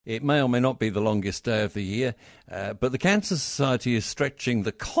It may or may not be the longest day of the year, but the Cancer Society is stretching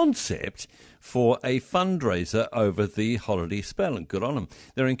the concept for a fundraiser over the holiday spell, and good on them.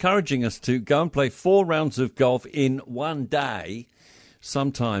 They're encouraging us to go and play 4 rounds of golf in one day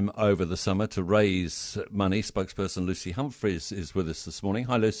sometime over the summer to raise money. Spokesperson Lucy Humphries is with us this morning.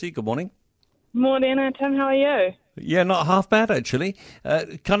 Hi, Lucy. Good morning. Morning, Tim. How are you? Yeah, not half bad, actually.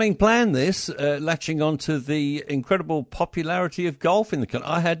 Cunning plan, this, latching on to the incredible popularity of golf in the country.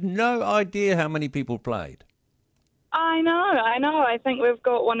 I had no idea how many people played. I know. I think we've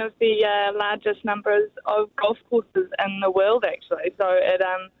got one of the largest numbers of golf courses in the world, actually. So it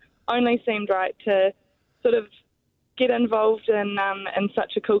only seemed right to sort of get involved in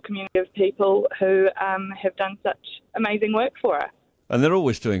such a cool community of people who have done such amazing work for us. And they're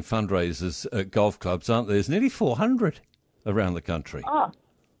always doing fundraisers at golf clubs, aren't there? There's nearly 400 around the country. Oh,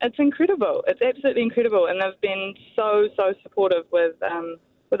 it's incredible. It's absolutely incredible. And they've been so supportive with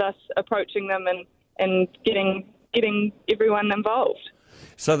us approaching them and getting everyone involved.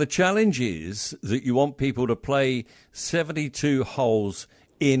 So the challenge is that you want people to play 72 holes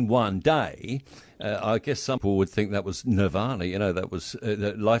in one day. I guess some people would think that was nirvana. You know, that was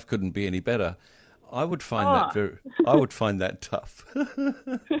that life couldn't be any better. I would find that tough.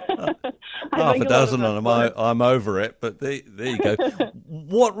 Half a dozen of them, I'm over it. But there you go.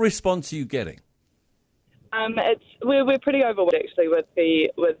 What response are you getting? We're pretty overwhelmed actually with the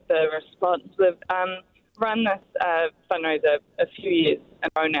response. We've run this fundraiser a few years in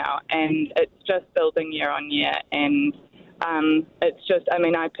a row now, and it's just building year on year. And it's just,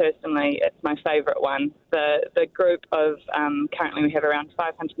 I personally, it's my favourite one. The group of currently we have around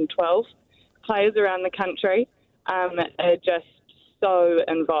 512. Players around the country are just so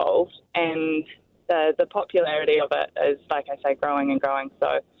involved, and the popularity of it is, like I say, growing and growing.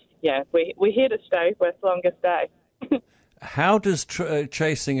 So, yeah, we're here to stay with longest day. How does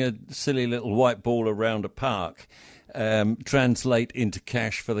chasing a silly little white ball around a park translate into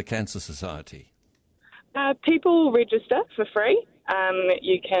cash for the Cancer Society? People register for free.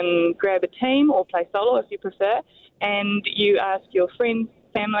 You can grab a team or play solo if you prefer, and you ask your friends,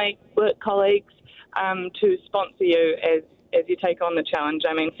 family, work colleagues to sponsor you as you take on the challenge.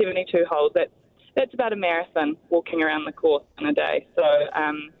 72 holes, that's about a marathon walking around the course in a day. So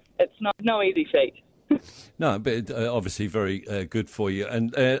it's no easy feat. No, but obviously very good for you.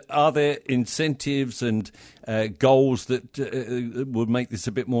 And are there incentives and goals that would make this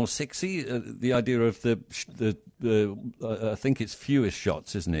a bit more sexy? The idea of the I think it's fewest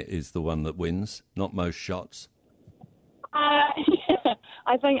shots, isn't it, is the one that wins, not most shots? Yeah,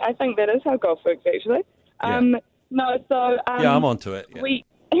 I think that is how golf works, actually. Yeah. Yeah, I'm onto it. Yeah.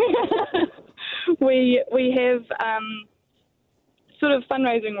 We have sort of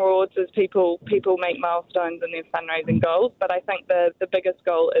fundraising rewards as people make milestones in their fundraising goals. But I think the biggest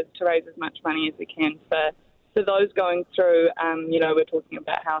goal is to raise as much money as we can for those going through. We're talking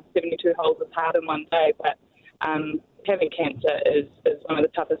about how 72 holes is hard in one day, but having cancer is one of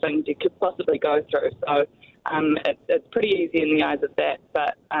the toughest things you could possibly go through. So it's pretty easy in the eyes of that.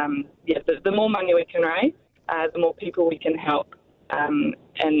 But the more money we can raise, the more people we can help, and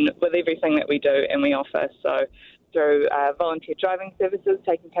with everything that we do and we offer. So through volunteer driving services,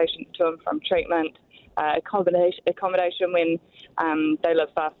 taking patients to and from treatment, accommodation when they live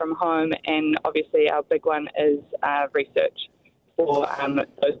far from home, and obviously our big one is research for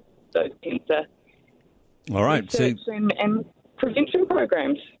those cancer. All right, research and prevention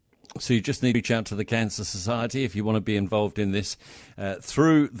programs. So you just need to reach out to the Cancer Society if you want to be involved in this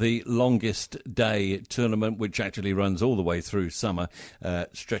through the longest day tournament, which actually runs all the way through summer,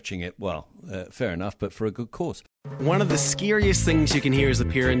 stretching it, fair enough, but for a good cause. One of the scariest things you can hear as a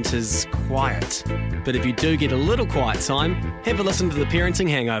parent is quiet. But if you do get a little quiet time, have a listen to The Parenting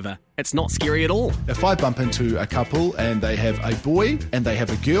Hangover. It's not scary at all. If I bump into a couple and they have a boy and they have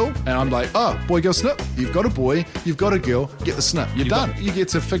a girl, and I'm like, boy, girl, snip. You've got a boy, you've got a girl, get the snip. You're done. You get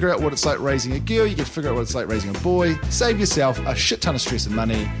to figure out what it's like raising a girl, you get to figure out what it's like raising a boy, save yourself a shit ton of stress and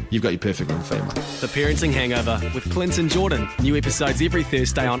money. You've got your perfect little family. The Parenting Hangover with Clint and Jordan. New episodes every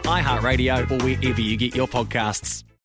Thursday on iHeartRadio or wherever you get your podcasts.